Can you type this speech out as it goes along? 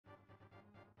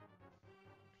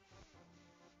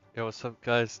Yo, what's up,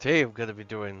 guys? Today I'm gonna be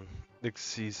doing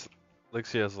Onyxia's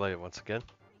Light once again.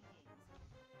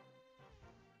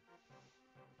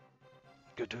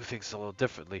 Gonna do things a little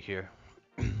differently here.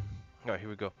 Alright, here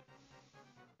we go.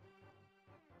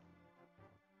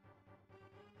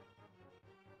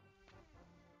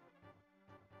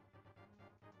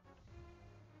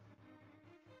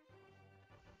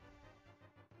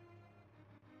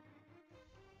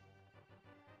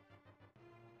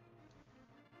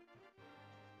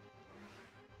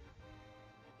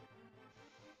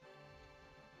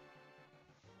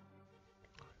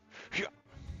 Yeah.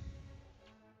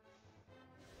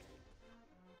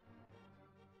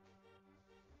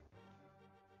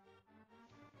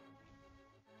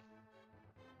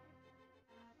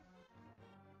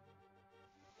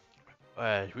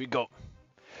 Alright, here we go.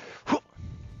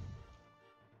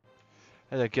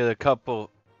 And I get a couple,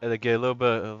 and I get a little bit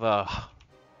of a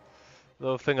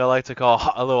little thing I like to call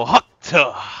a little hot.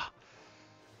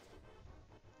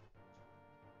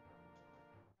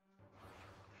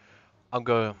 I'm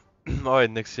going. Alright,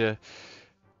 Nixia.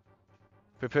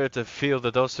 Prepare to feel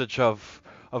the dosage of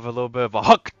a little bit of a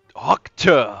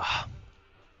hocta.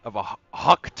 Of a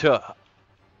hocta.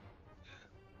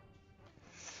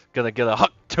 Gonna get a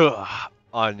hocta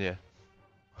on you.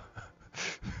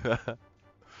 Alright,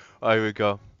 here we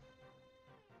go.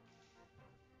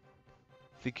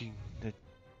 Thinking that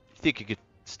think you could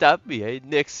stop me, eh,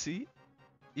 Nixie?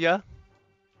 Yeah?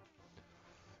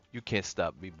 You can't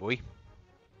stop me, boy.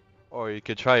 Or you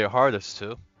could try your hardest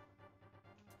to.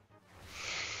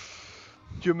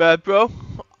 You mad, bro?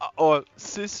 Or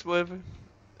sis, whatever.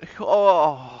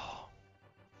 Oh.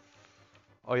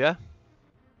 Oh yeah?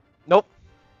 Nope.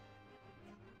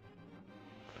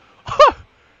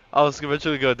 I was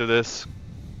eventually gonna do this.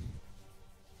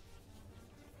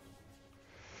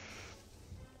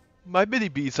 My mini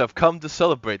bees have come to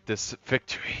celebrate this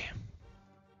victory.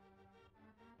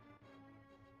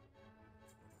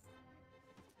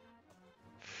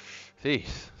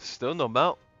 Jeez, still no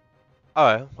mount?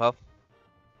 Alright, well.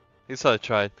 At least I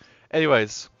tried.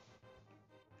 Anyways.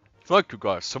 Thank you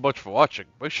guys so much for watching.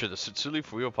 Make sure to sincerely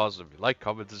for real positive like,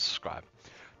 comment, and subscribe.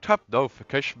 Tap the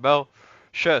notification bell.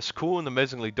 Share this cool and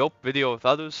amazingly dope video with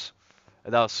others.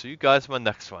 And I'll see you guys in my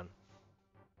next one.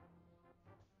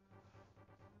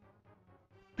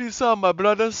 Peace out, my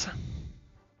brothers.